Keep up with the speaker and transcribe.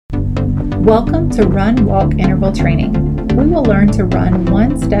Welcome to Run Walk Interval Training. We will learn to run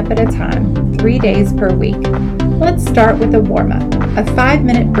one step at a time, 3 days per week. Let's start with a warm-up, a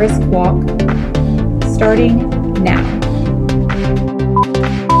 5-minute brisk walk, starting now.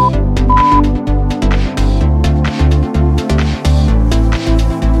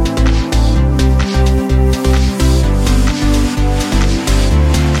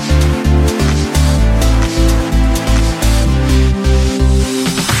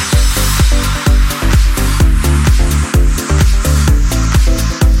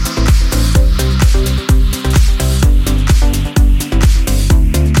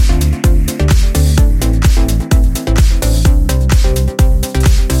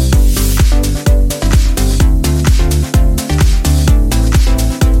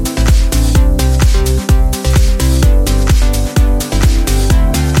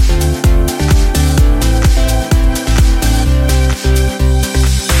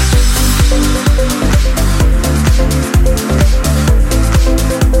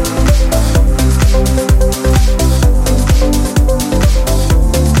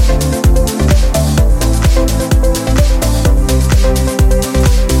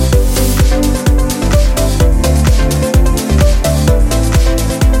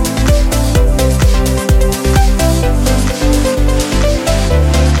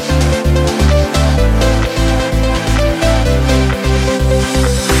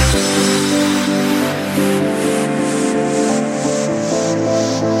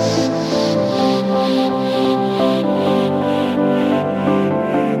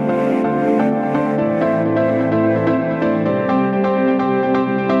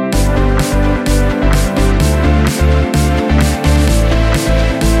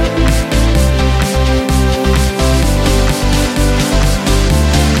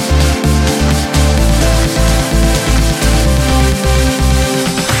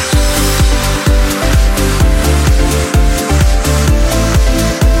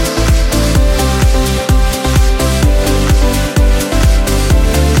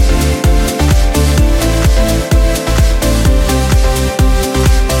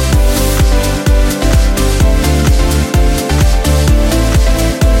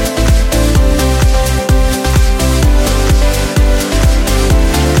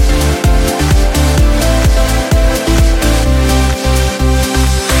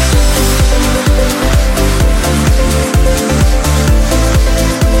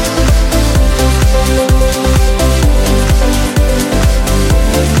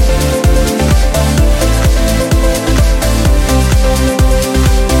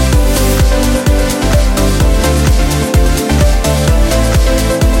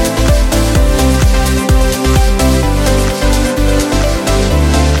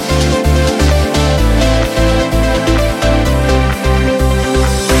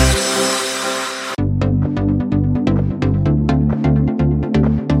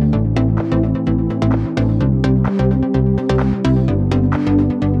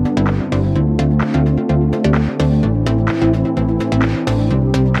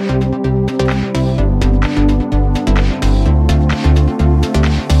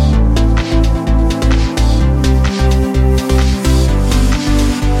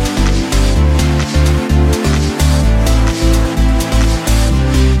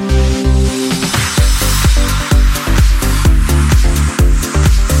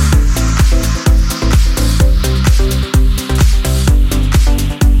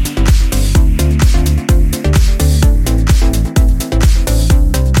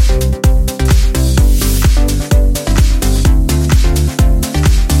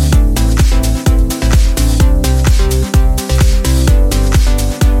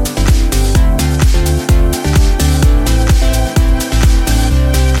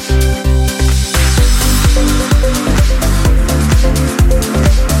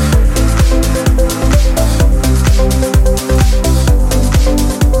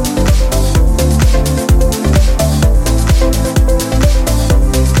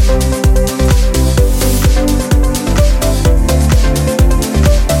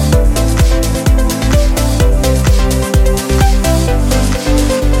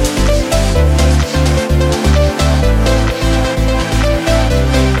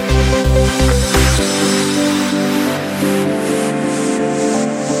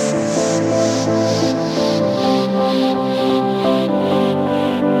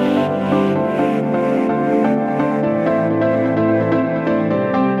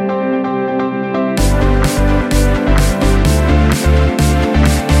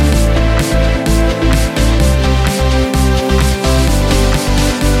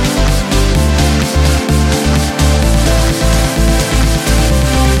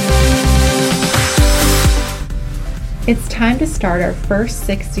 It's time to start our first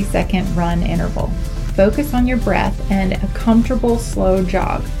 60-second run interval. Focus on your breath and a comfortable, slow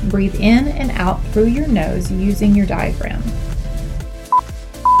jog. Breathe in and out through your nose using your diaphragm.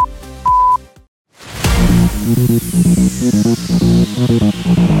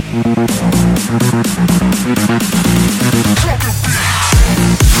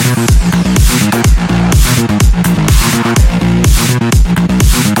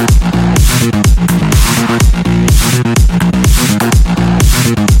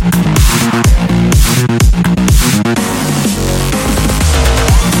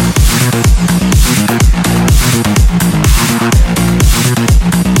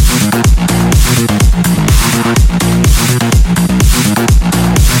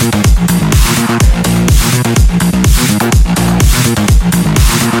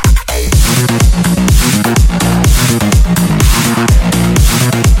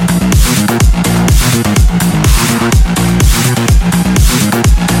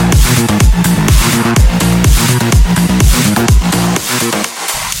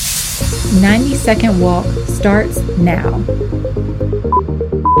 Second walk starts now.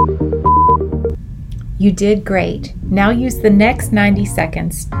 You did great. Now use the next 90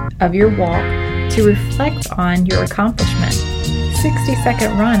 seconds of your walk to reflect on your accomplishment.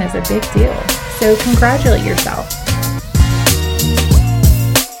 60-second run is a big deal, so congratulate yourself.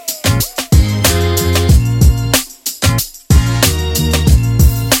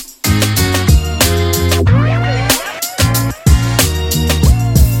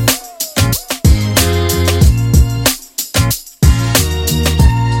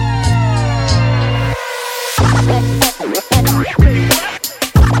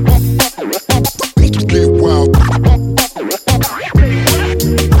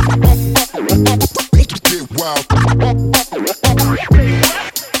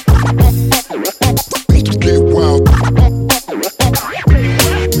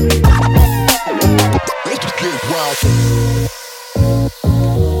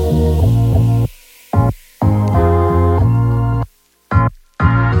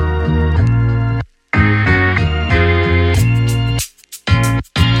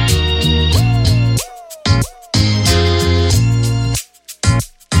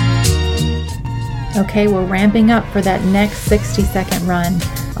 Okay, we're ramping up for that next 60-second run.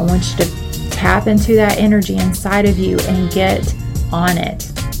 I want you to tap into that energy inside of you and get on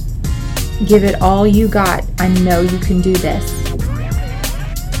it. Give it all you got. I know you can do this.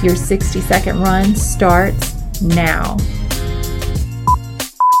 Your 60-second run starts now.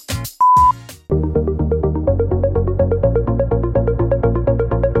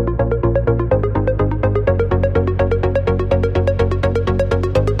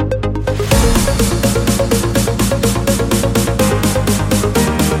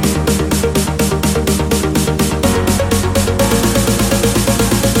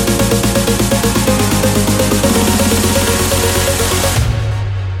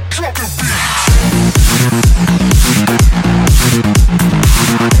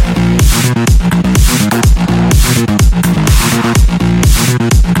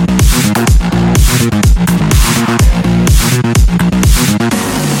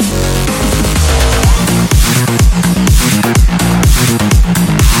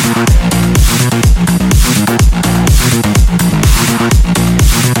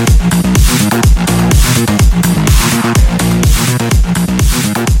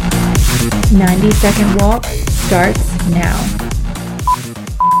 Second walk starts now.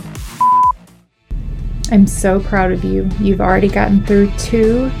 I'm so proud of you. You've already gotten through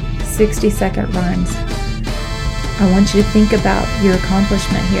 2 60-second runs. I want you to think about your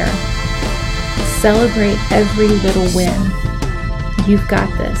accomplishment here. Celebrate every little win. You've got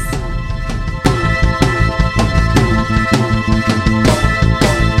this.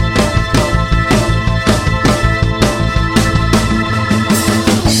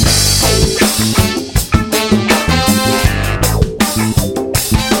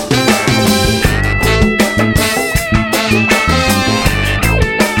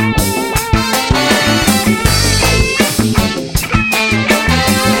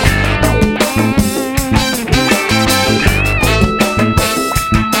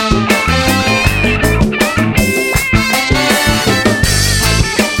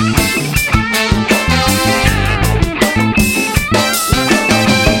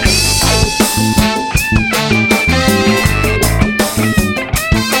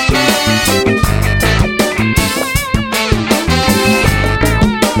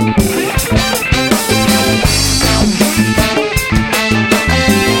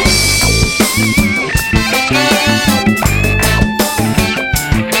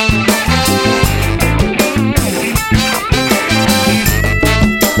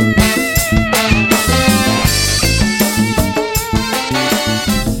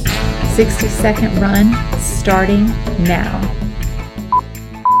 60-second run starting now.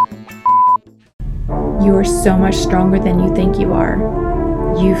 You are so much stronger than you think you are.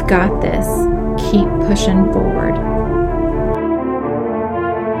 You've got this. Keep pushing forward.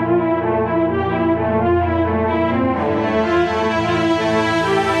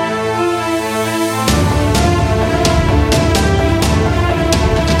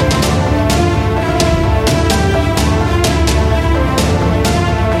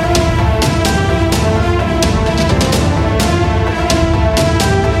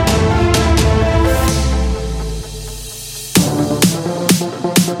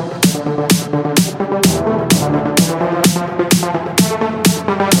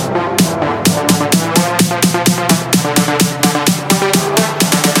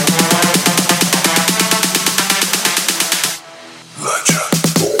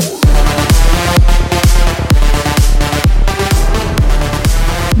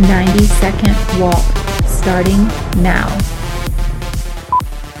 Second walk starting now.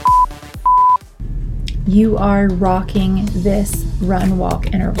 You are rocking this run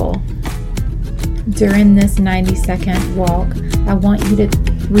walk interval. During this 90-second walk, I want you to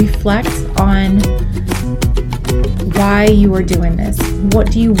reflect on why you are doing this.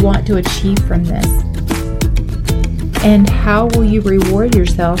 What do you want to achieve from this? And how will you reward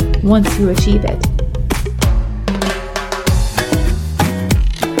yourself once you achieve it?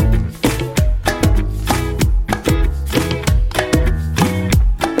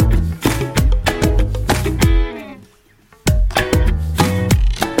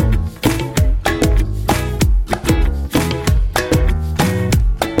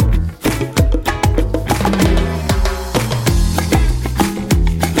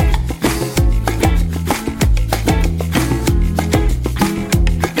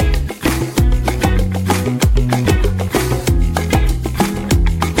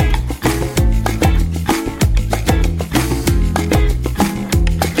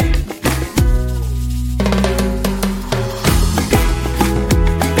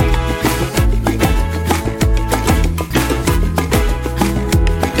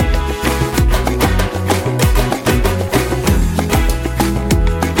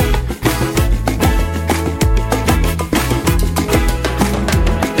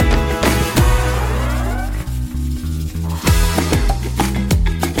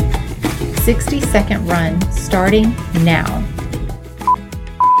 Second run starting now.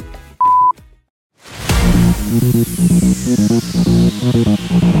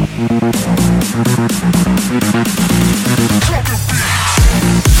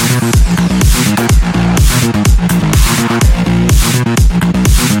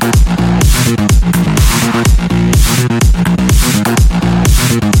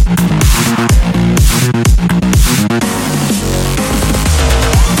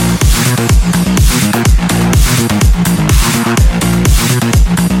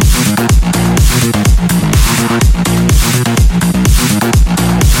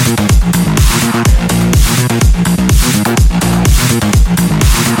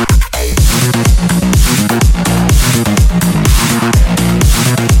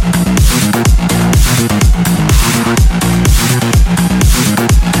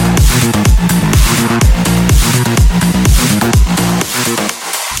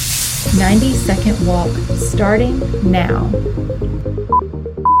 Second walk starting now.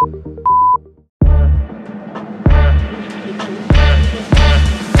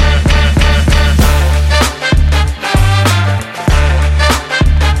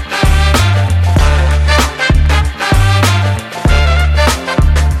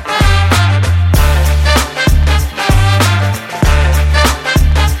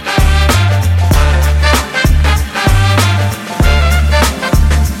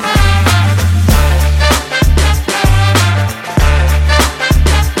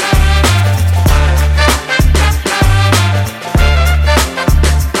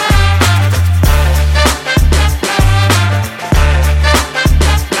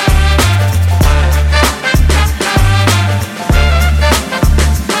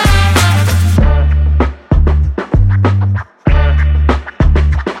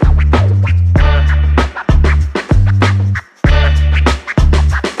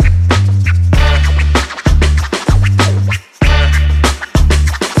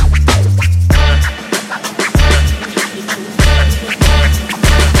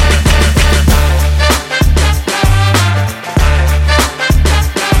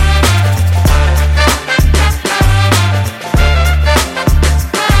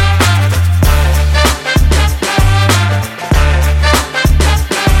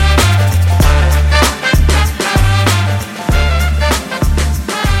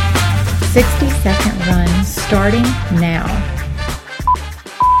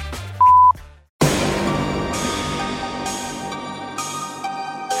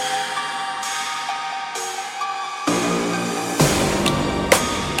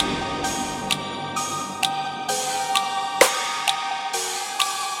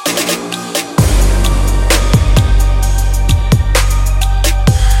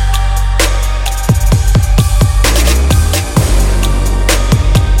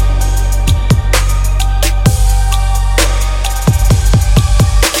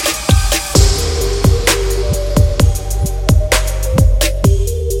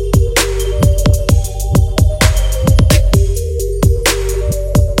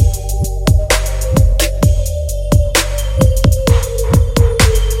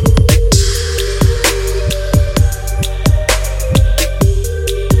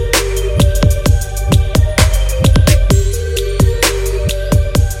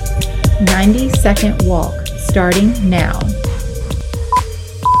 60-second walk, starting now.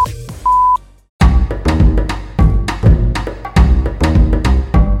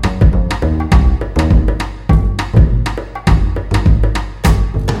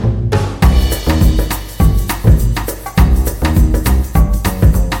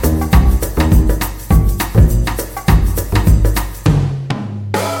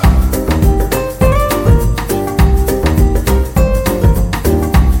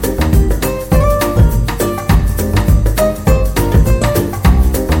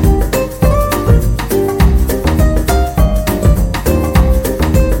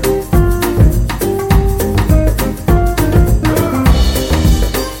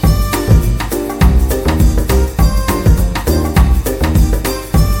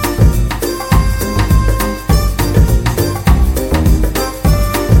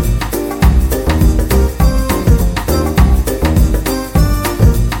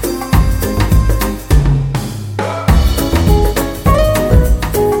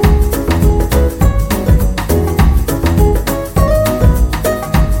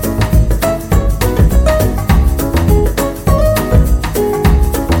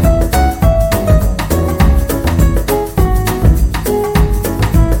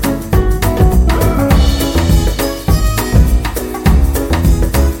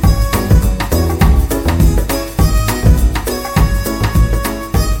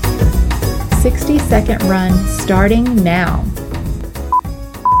 Second run, starting now.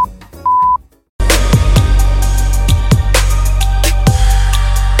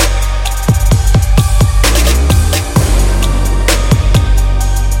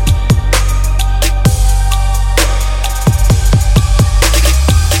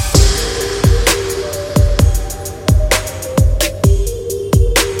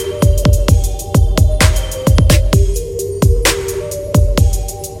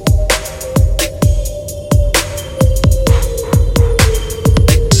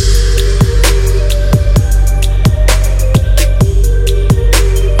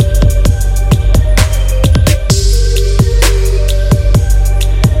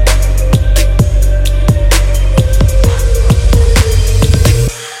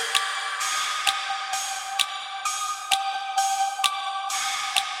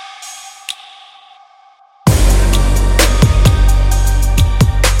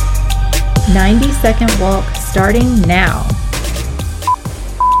 Second walk, starting now.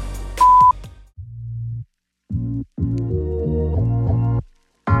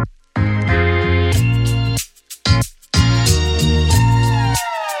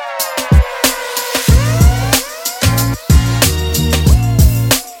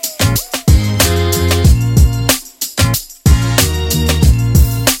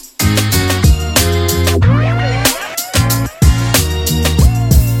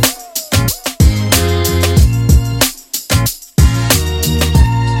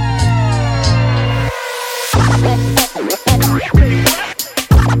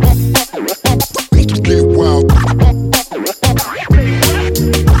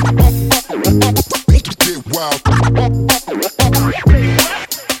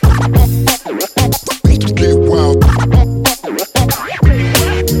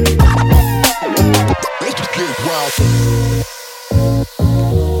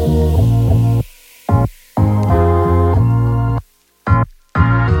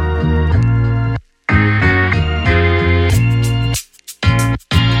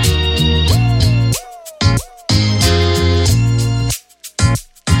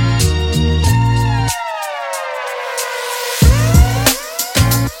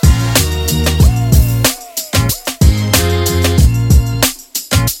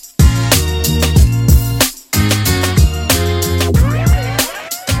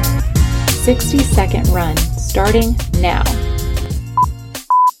 Second run, starting now.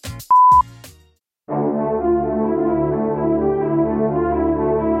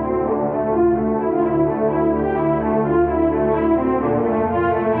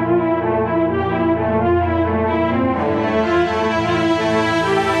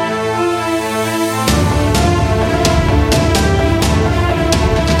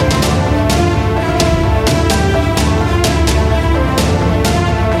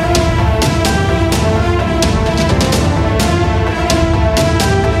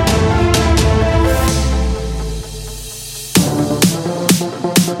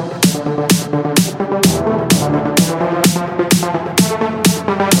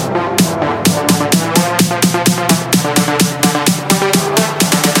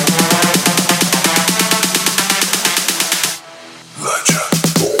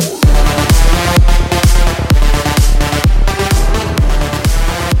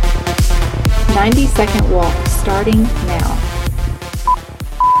 60-second walk starting now.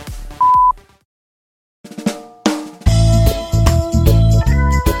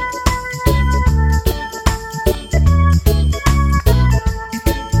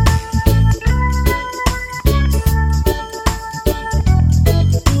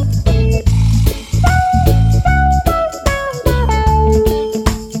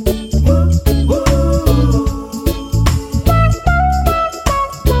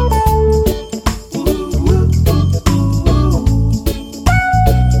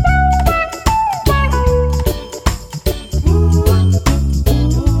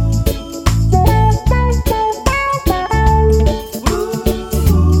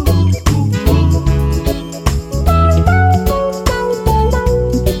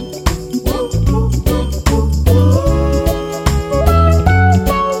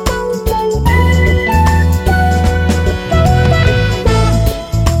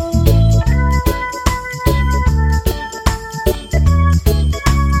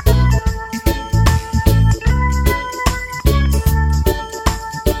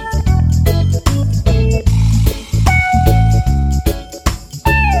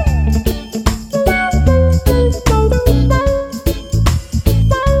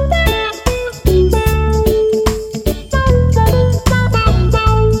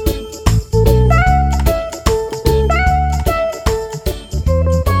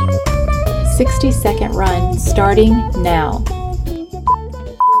 Second run starting now.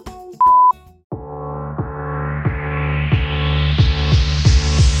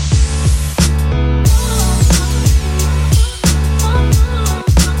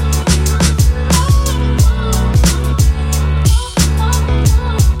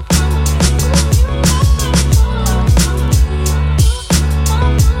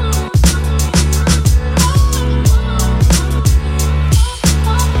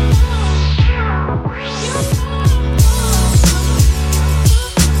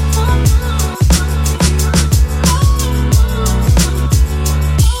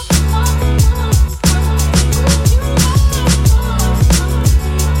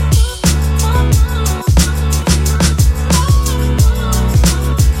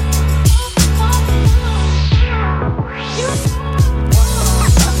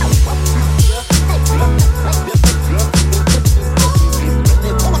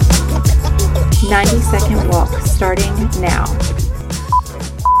 Second walk starting now.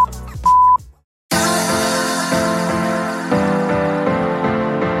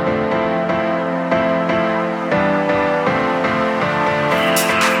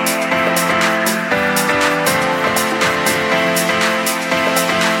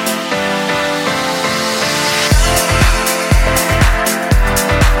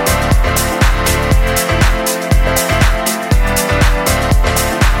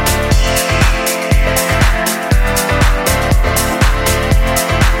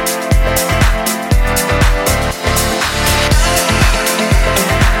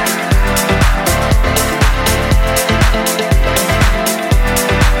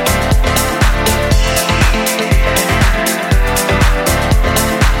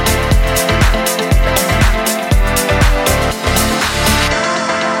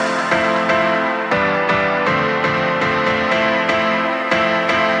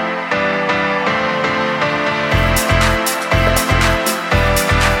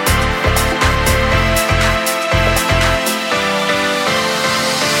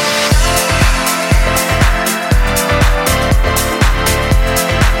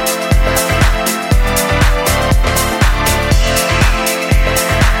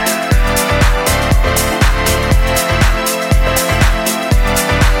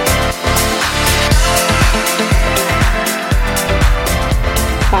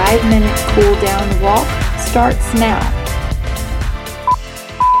 Five-minute cool-down walk starts now.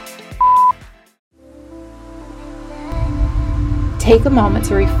 Take a moment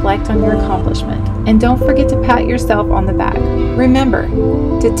to reflect on your accomplishment and don't forget to pat yourself on the back. Remember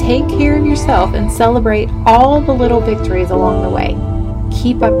to take care of yourself and celebrate all the little victories along the way.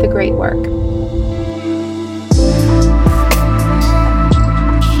 Keep up the great work.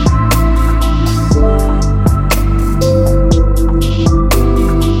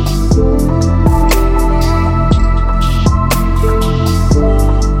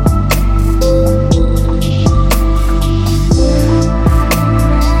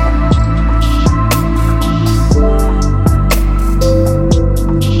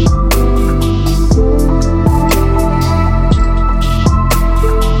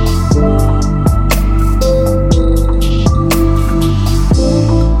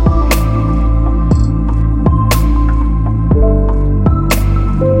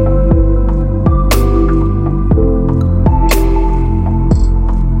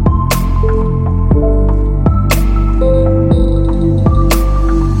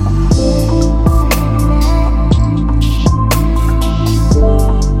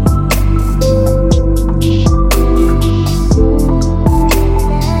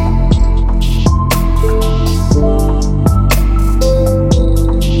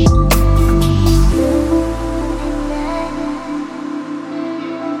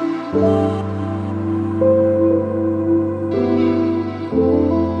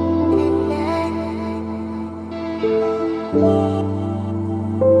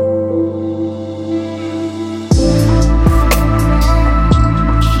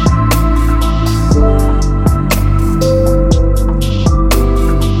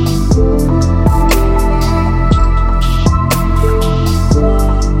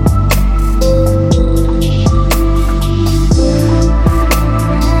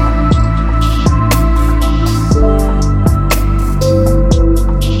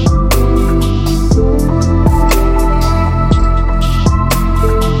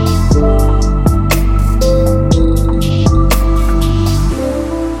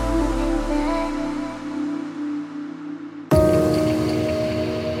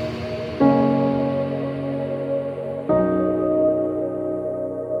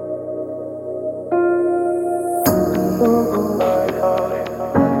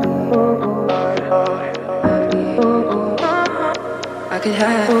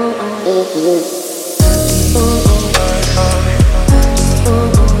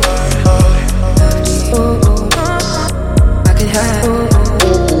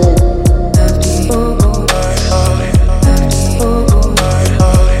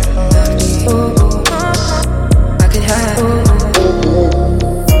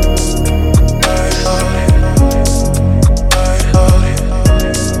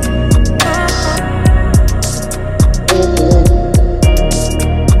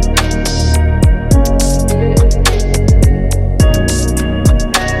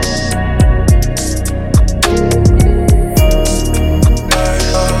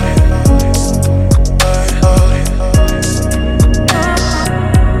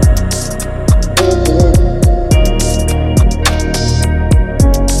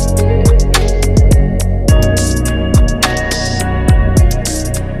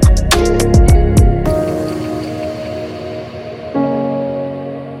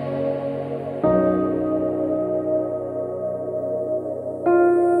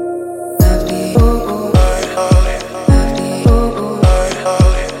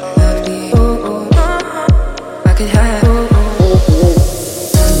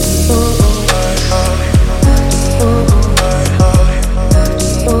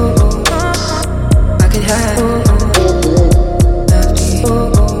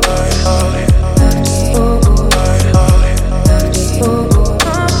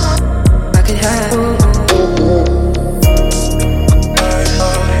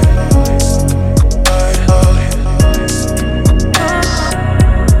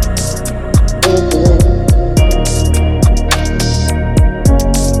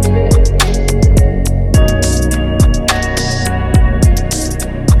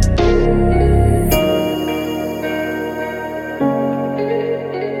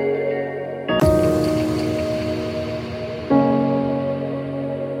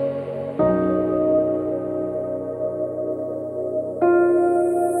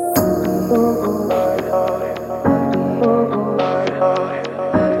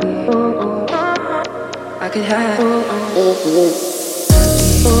 could have.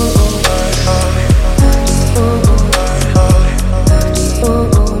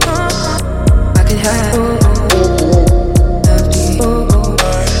 I could have.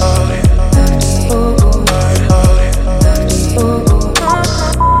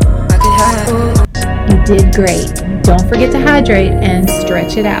 You did great. Don't forget to hydrate and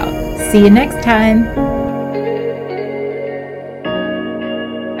stretch it out. See you next time.